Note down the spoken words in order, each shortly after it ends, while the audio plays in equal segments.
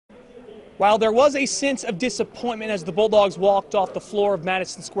While there was a sense of disappointment as the Bulldogs walked off the floor of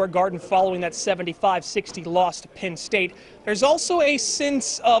Madison Square Garden following that 75-60 loss to Penn State, there's also a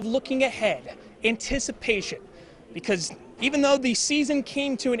sense of looking ahead, anticipation, because even though the season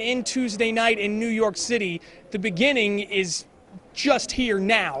came to an end Tuesday night in New York City, the beginning is just here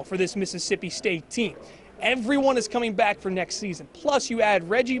now for this Mississippi State team. Everyone is coming back for next season. Plus, you add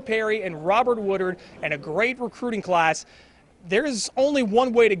Reggie Perry and Robert Woodard and a great recruiting class. There's only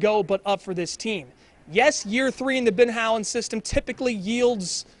one way to go but up for this team. Yes, year 3 in the Ben Howland system typically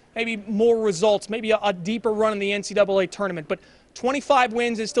yields maybe more results, maybe a deeper run in the NCAA tournament, but 25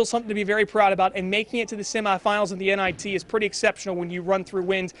 wins is still something to be very proud about, and making it to the semifinals of the NIT is pretty exceptional when you run through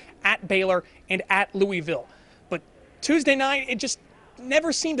wins at Baylor and at Louisville. But Tuesday night, it just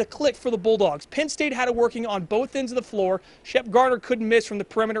never seemed to click for the Bulldogs. Penn State had it working on both ends of the floor. Shep Garner couldn't miss from the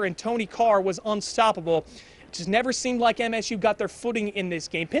perimeter, and Tony Carr was unstoppable. It just never seemed like MSU got their footing in this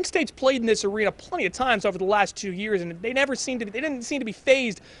game. Penn State's played in this arena plenty of times over the last 2 years, and they didn't seem to be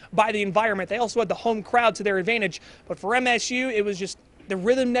fazed by the environment. They also had the home crowd to their advantage. But for MSU, it was just the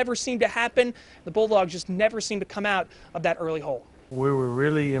rhythm never seemed to happen. The Bulldogs just never seemed to come out of that early hole. We were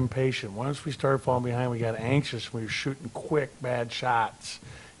really impatient. Once we started falling behind, we got anxious. We were shooting quick, bad shots,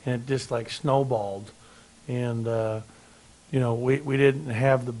 and it just like snowballed. And you know, we didn't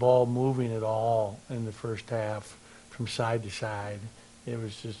have the ball moving at all in the first half from side to side. It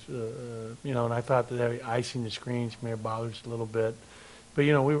was just, you know, and I thought that icing the screens may have bothered us a little bit. But,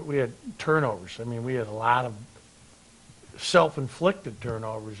 you know, we had turnovers. I mean, we had a lot of self-inflicted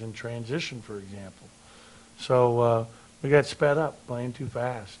turnovers in transition, for example. So we got sped up playing too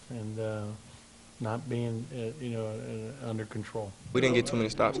fast and not being, you know, under control. We didn't get too many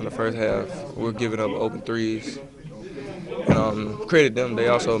stops in the first half. We were giving up open threes. And credit them, they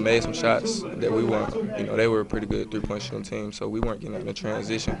also made some shots that we weren't, you know, they were a pretty good three-point shooting team, so we weren't getting out in the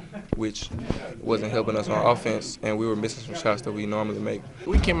transition, which wasn't helping us on offense, and we were missing some shots that we normally make.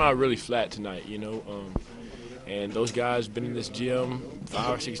 We came out really flat tonight, you know, and those guys been in this gym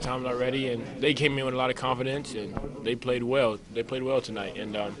 5 or 6 times already, and they came in with a lot of confidence, and they played well. They played well tonight,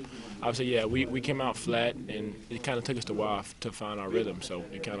 and obviously, yeah, we came out flat, and it kind of took us a while to find our rhythm, so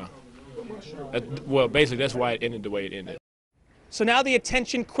it kind of, well, basically that's why it ended the way it ended. So now the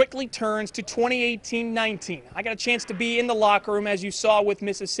attention quickly turns to 2018-19. I got a chance to be in the locker room, as you saw with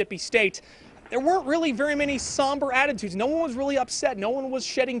Mississippi State. There weren't really very many somber attitudes. No one was really upset. No one was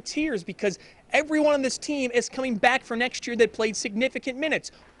shedding tears because everyone on this team is coming back for next year that played significant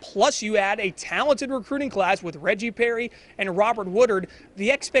minutes. Plus, you add a talented recruiting class with Reggie Perry and Robert Woodard.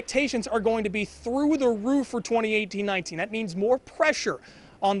 The expectations are going to be through the roof for 2018-19. That means more pressure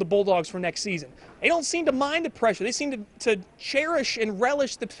on the Bulldogs for next season. They don't seem to mind the pressure. They seem to cherish and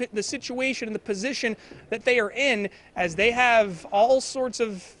relish the situation and the position that they are in, as they have all sorts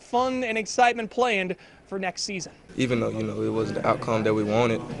of fun and excitement planned for next season. Even though, you know, it wasn't the outcome that we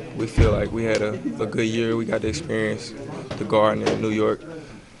wanted, we feel like we had a good year. We got to experience the Garden in New York,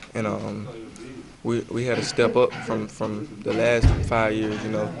 and we had to step up from the last 5 years, you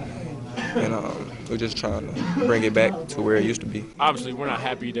know. And we're just trying to bring it back to where it used to be. Obviously, we're not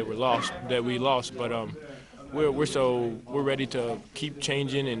happy that we lost, but we're ready to keep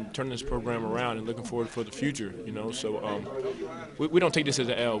changing and turning this program around and looking forward for the future. You know, so we don't take this as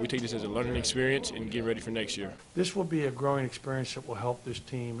an L. We take this as a learning experience and get ready for next year. This will be a growing experience that will help this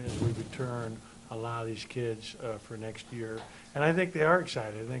team as we return a lot of these kids for next year. And I think they are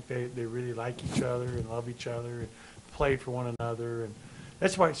excited. I think they really like each other and love each other and play for one another. And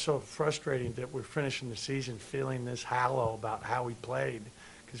that's why it's so frustrating that we're finishing the season feeling this hollow about how we played,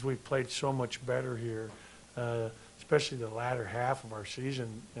 because we played so much better here, especially the latter half of our season,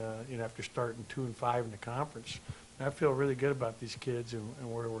 you know, after starting 2-5 in the conference. And I feel really good about these kids and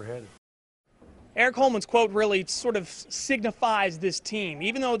where we're headed. Eric Holman's quote really sort of signifies this team.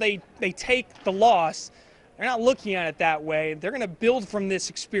 Even though they take the loss, they're not looking at it that way. They're going to build from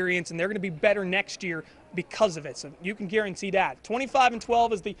this experience, and they're going to be better next year because of it. So you can guarantee that.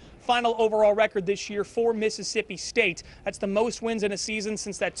 25-12 is the final overall record this year for Mississippi State. That's the most wins in a season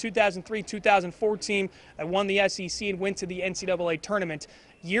since that 2003-2004 team that won the SEC and went to the NCAA tournament.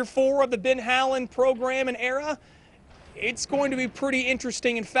 Year 4 of the Ben Howland program and era, it's going to be pretty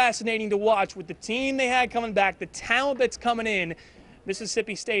interesting and fascinating to watch with the team they had coming back, the talent that's coming in.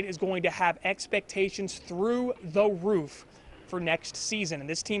 Mississippi State is going to have expectations through the roof for next season, and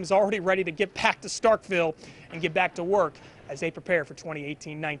this team is already ready to get back to Starkville and get back to work as they prepare for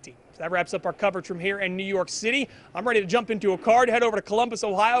 2018-19. So that wraps up our coverage from here in New York City. I'm ready to jump into a car to head over to Columbus,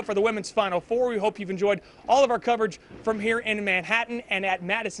 Ohio for the women's Final Four. We hope you've enjoyed all of our coverage from here in Manhattan and at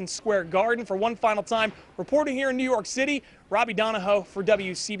Madison Square Garden. For one final time, reporting here in New York City, Robbie Donahoe for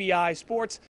WCBI Sports.